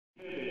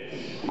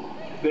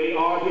They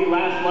are the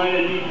last line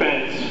of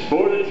defense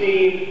for the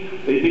team.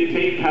 They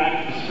dictate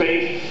pack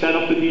space, set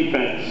up the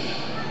defense.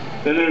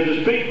 Then there's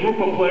this big group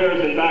of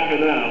players in back of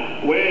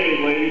them. Wave,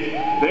 ladies.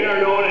 They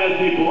are known as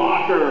the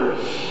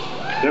blockers.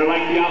 They're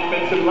like the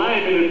offensive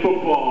linemen in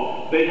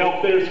football. They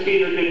help their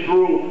skater get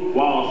through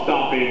while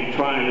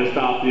trying to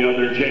stop the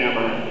other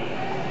jammer.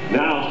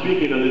 Now,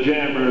 speaking of the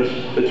jammers,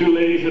 the two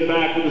ladies in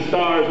back with the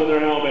stars on their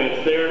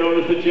helmets, they are known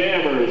as the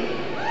jammers.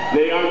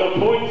 They are the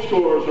point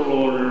scorers of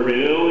roller derby.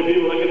 They're the only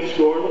people that can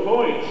score the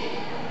points.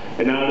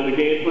 And now to the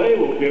gameplay,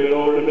 we'll give it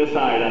over to Miss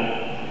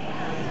Ida.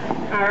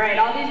 All right,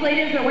 all these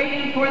ladies are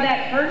waiting for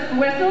that first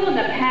whistle, and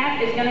the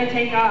pack is going to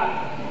take off.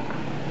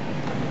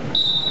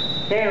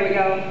 There we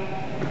go.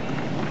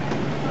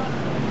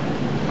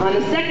 On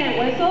the second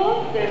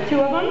whistle, there's two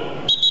of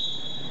them,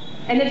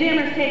 and the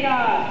jammers take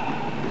off.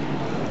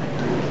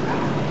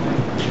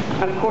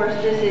 Of course,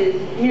 this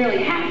is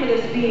nearly half of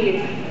the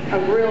speed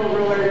of real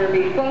roller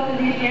derby. Both of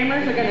these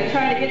jammers are going to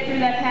try to get through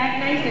that pack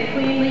nice and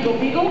clean, legal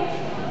beagle.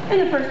 And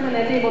the first one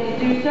that's able to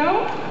do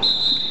so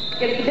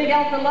gets the big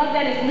L for love,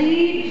 that is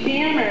lead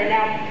jammer.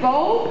 Now,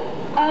 both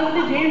of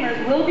the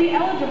jammers will be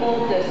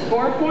eligible to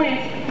score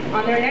points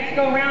on their next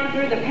go-round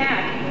through the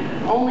pack.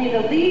 Only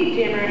the lead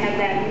jammer has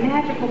that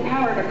magical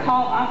power to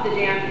call off the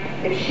jam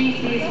if she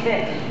sees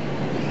fit.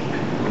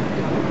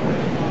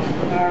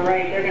 All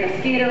right, they're going to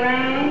skate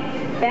around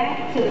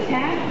back to the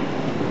pack.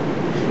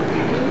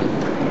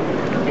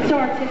 It's so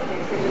artistic,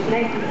 it's just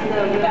nice and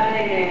slow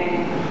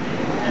gliding.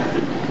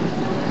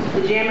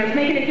 The jammers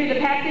making it through the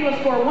pack, they will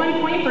score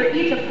 1 point for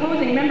each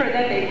opposing member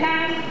that they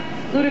pass.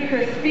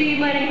 Ludicrous speed,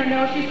 letting her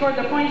know she scored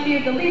the point. She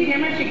is the lead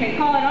jammer. She can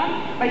call it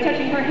off by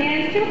touching her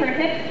hands to her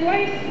hips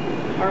twice,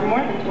 or more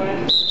than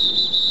twice.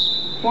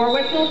 4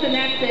 whistles, and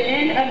that's the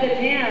end of the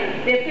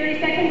jam. They have 30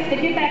 seconds to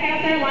get back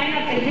out there, line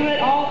up, and do it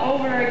all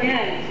over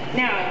again.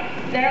 Now,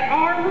 there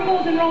are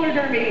rules in roller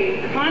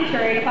derby,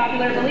 contrary to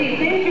popular belief.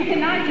 Things you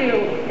cannot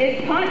do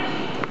is punch.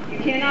 You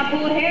cannot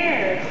pull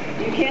hair.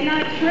 You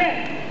cannot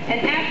trip.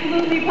 And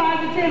absolutely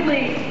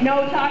positively,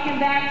 no talking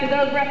back to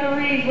those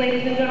referees,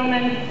 ladies and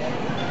gentlemen.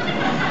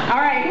 All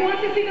right, who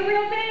wants to see the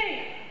real thing?